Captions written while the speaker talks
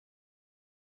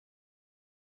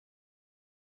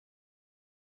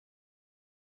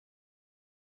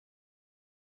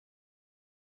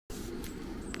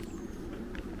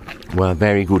Well,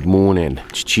 very good morning.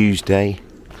 It's Tuesday,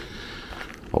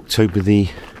 October the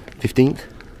 15th,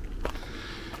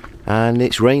 and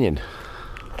it's raining.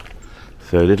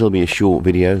 So it'll be a short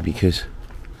video because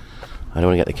I don't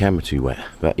want to get the camera too wet.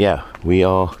 But yeah, we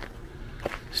are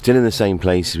still in the same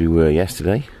place as we were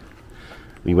yesterday.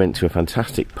 We went to a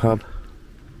fantastic pub.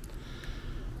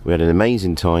 We had an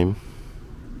amazing time.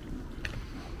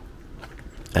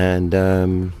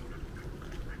 And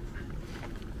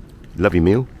lovely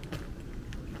meal.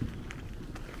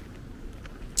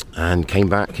 And came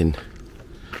back, and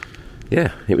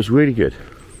yeah, it was really good.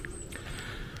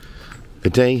 The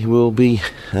day will be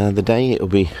it'll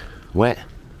be wet,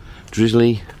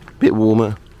 drizzly, a bit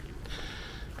warmer.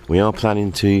 We are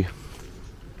planning to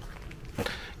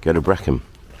go to Brecon.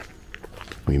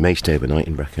 We may stay overnight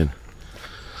in Brecon.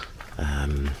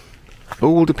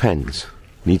 All depends.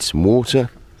 Need some water.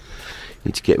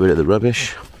 Need to get rid of the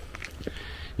rubbish.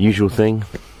 Usual thing.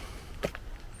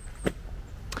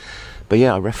 But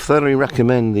yeah, I thoroughly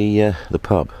recommend the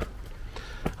pub.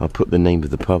 I'll put the name of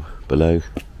the pub below.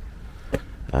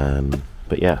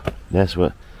 But yeah, there's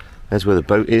where the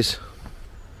boat is.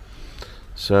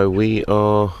 So we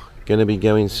are going to be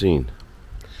going soon.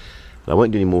 I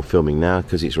won't do any more filming now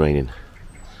because it's raining.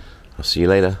 I'll see you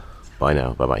later. Bye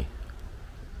now. Bye bye.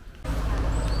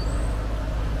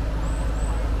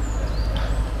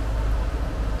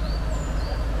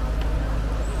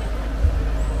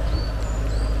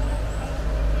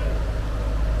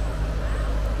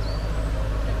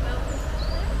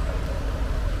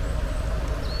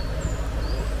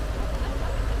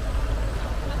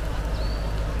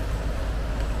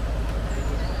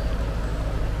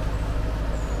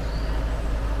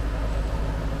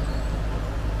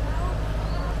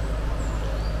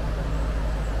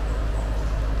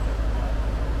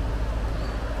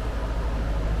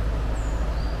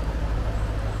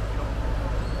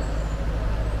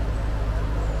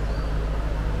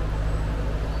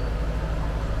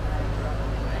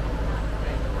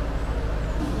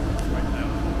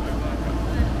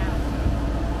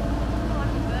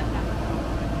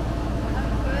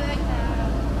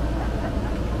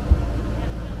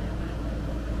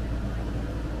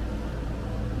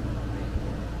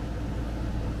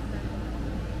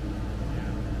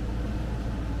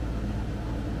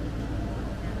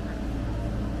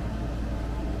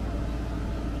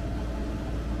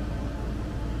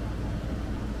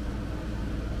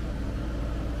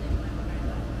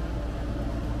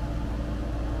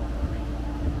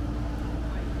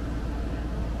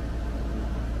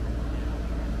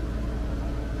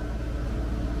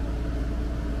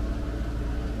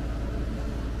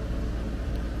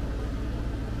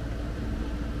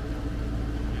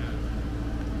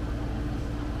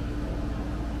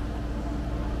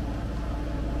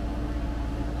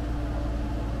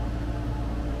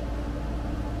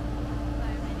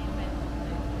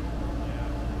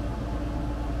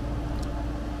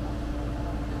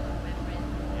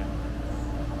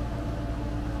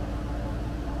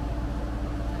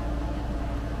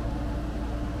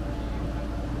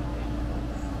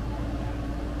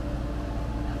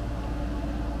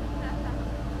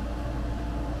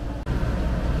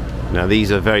 Now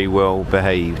these are very well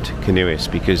behaved canoeists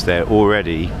because they're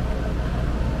already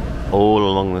all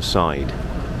along the side,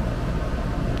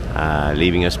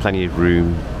 leaving us plenty of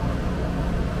room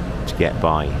to get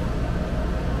by.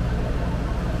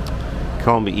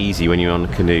 Can't be easy when you're on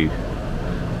a canoe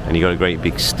and you've got a great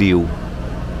big steel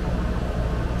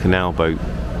canal boat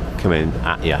coming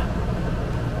at you.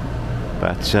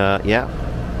 But yeah,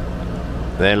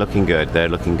 they're looking good, they're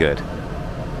looking good.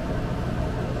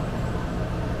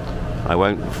 I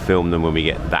won't film them when we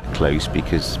get that close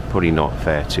because it's probably not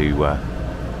fair to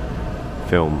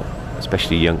film,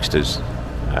 especially youngsters,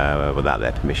 without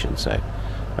their permission. So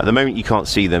at the moment you can't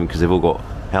see them because they've all got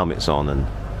helmets on and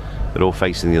they're all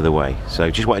facing the other way. So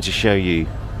just wanted to show you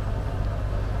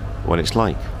what it's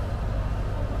like.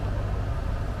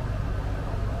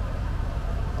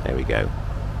 There we go.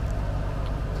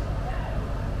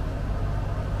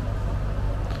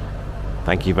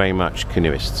 Thank you very much,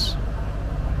 canoeists.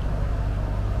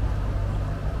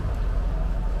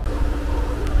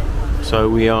 So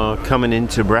we are coming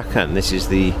into Brecon. This is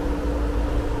the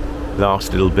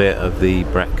last little bit of the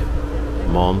the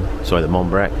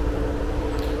Mon-Brec.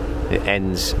 It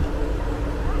ends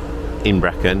in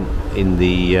Brecon in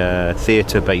the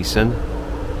theatre basin.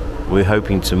 We're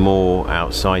hoping to moor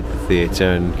outside the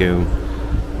theatre and go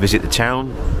visit the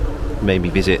town, maybe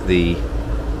visit the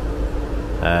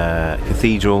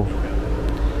cathedral,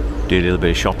 do a little bit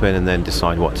of shopping and then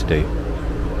decide what to do.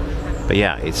 But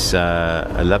yeah, it's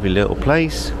a lovely little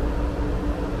place.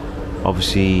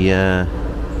 Obviously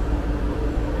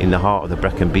in the heart of the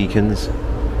Brecon Beacons.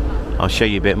 I'll show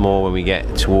you a bit more when we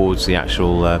get towards the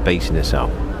actual basin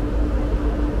itself.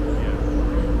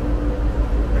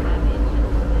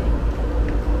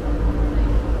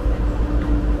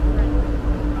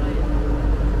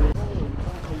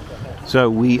 So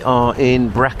we are in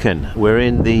Brecon. We're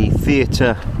in the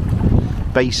theatre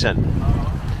basin.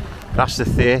 That's the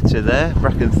theatre there,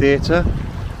 Brecon Theatre.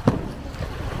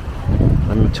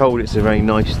 I'm told it's a very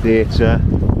nice theatre.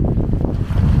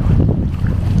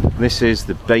 This is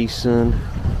the basin.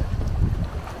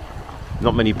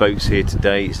 Not many boats here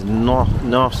today. It's a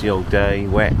nasty old day,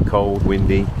 wet, cold,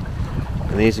 windy.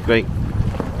 And here's a great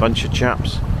bunch of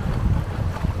chaps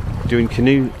doing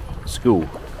canoe school,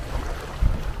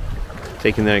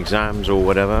 taking their exams or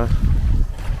whatever.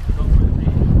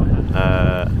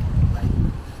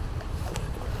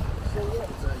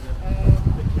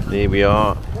 Here we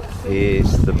are.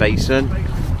 Here's the basin,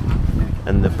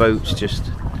 and the boat's just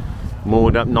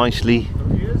moored up nicely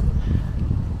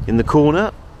in the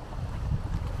corner.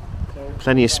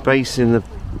 Plenty of space in the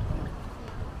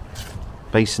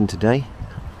basin today.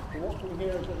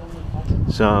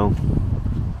 So,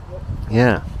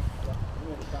 yeah.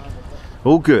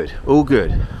 All good, all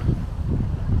good.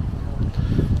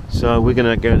 So we're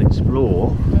going to go and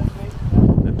explore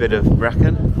a bit of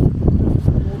Brecon.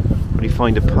 Probably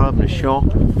find a pub and a shop,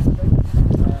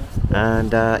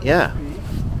 and yeah,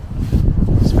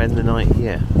 spend the night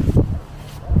here.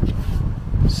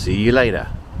 See you later.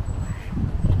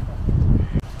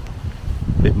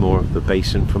 A bit more of the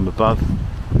basin from above.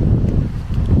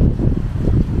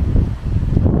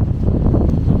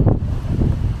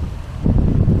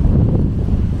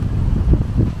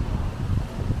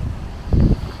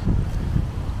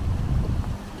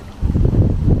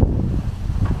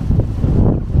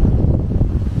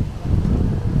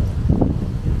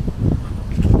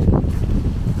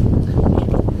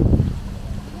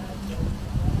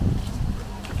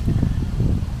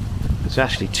 There's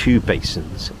actually two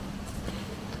basins,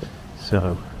 so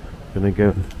I'm going to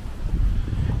go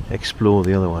explore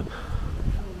the other one.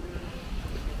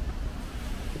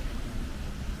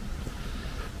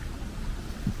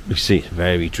 You see, it's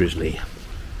very drizzly,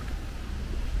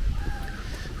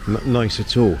 not nice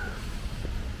at all.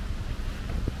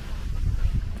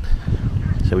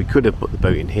 So we could have put the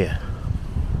boat in here,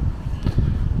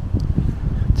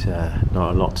 but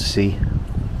not a lot to see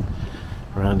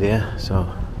around here,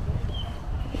 so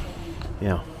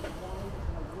yeah,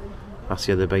 that's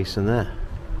the other basin there.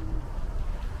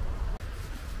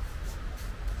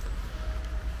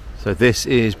 So this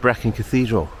is Brecon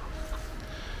Cathedral.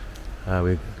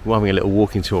 We're having a little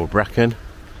walking tour of Brecon,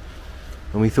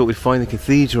 and we thought we'd find the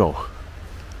cathedral.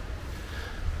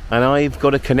 And I've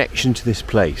got a connection to this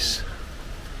place,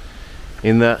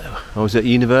 in that I was at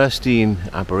university in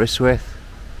Aberystwyth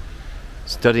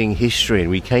studying history, and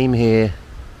we came here,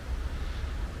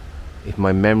 if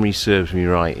my memory serves me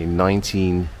right, in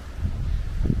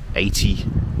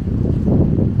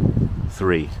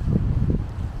 1983.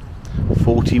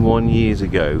 41 years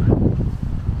ago,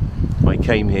 I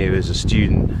came here as a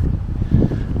student,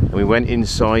 and we went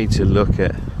inside to look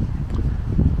at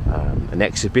an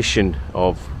exhibition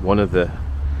of one of the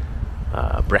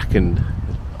Brecon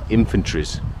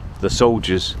infantries, the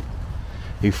soldiers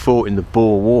who fought in the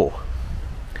Boer War,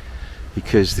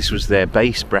 because this was their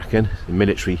base, Brecon, the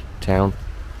military town.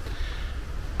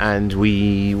 And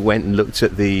we went and looked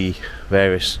at the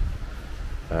various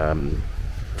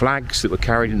flags that were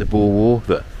carried in the Boer War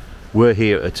that were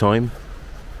here at the time,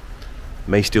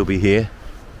 may still be here,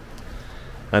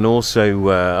 and also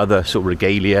other sort of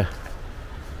regalia,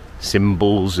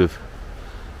 symbols of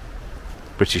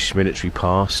British military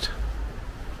past,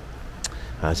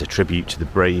 as a tribute to the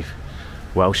brave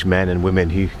Welsh men and women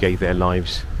who gave their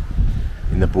lives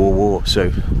in the Boer War.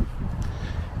 So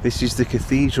this is the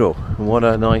cathedral, and what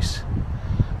a nice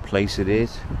place it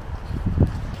is.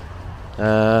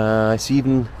 It's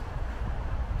even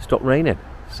stopped raining,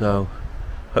 so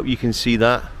hope you can see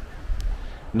that.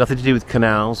 Nothing to do with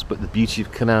canals, but the beauty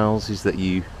of canals is that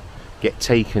you get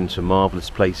taken to marvellous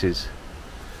places.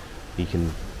 You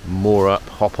can moor up,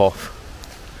 hop off,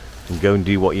 and go and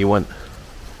do what you want.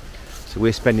 So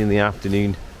we're spending the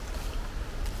afternoon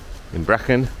in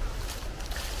Brecon.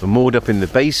 We're moored up in the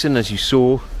basin, as you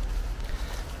saw,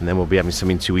 and then we'll be having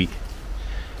something to eat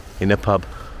in a pub,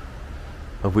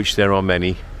 of which there are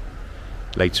many,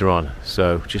 later on.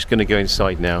 So just going to go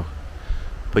inside now,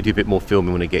 but do a bit more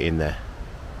filming when I get in there.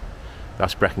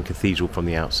 That's Brecon Cathedral from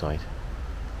the outside.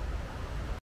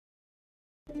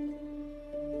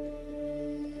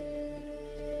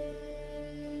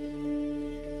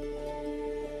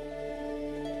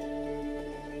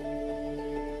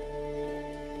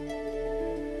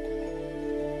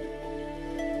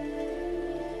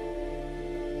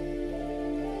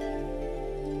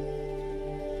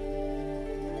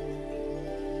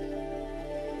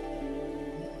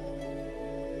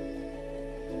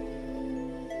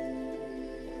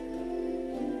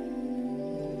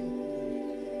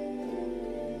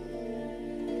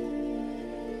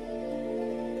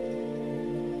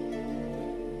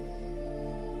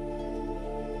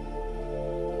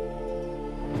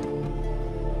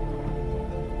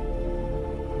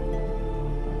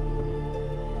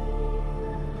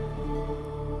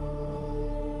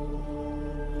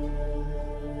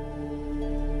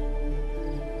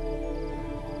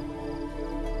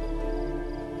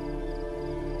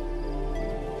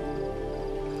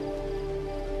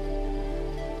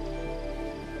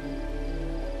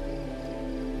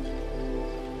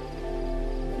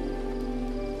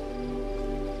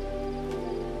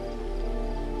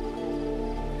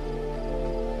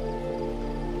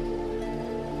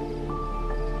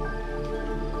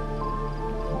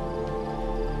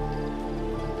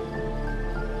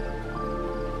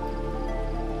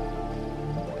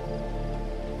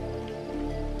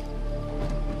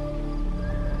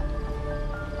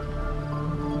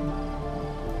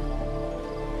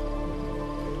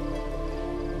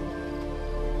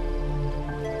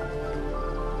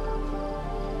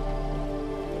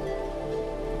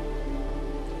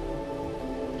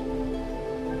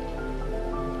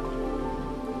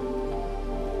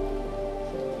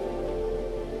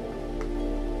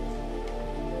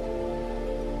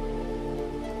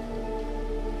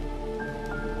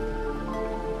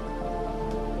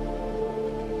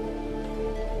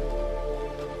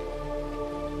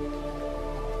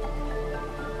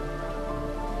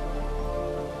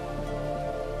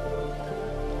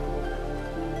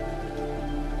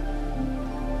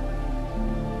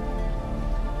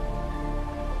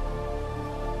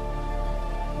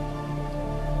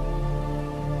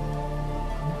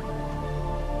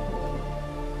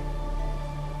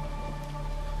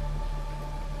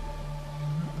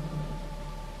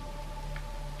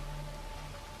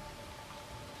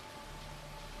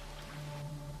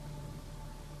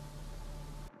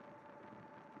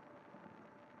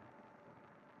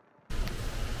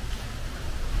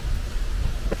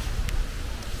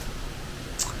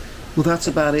 Well, that's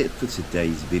about it for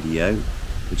today's video.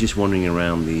 We're just wandering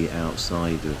around the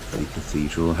outside of the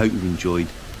cathedral. I hope you've enjoyed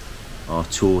our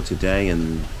tour today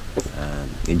and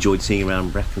enjoyed seeing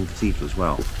around Brecon Cathedral as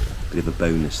well. Bit of a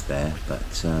bonus there,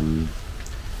 but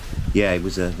yeah, it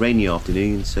was a rainy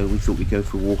afternoon, so we thought we'd go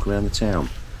for a walk around the town.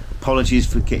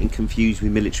 Apologies for getting confused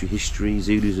with military history,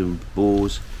 Zulus and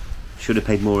Boers. Should have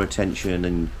paid more attention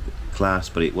in class,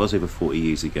 but it was over 40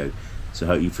 years ago, so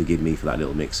I hope you forgive me for that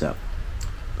little mix-up.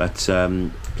 But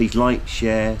please like,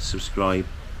 share, subscribe,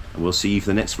 and we'll see you for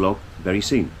the next vlog very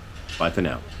soon. Bye for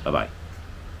now. Bye-bye.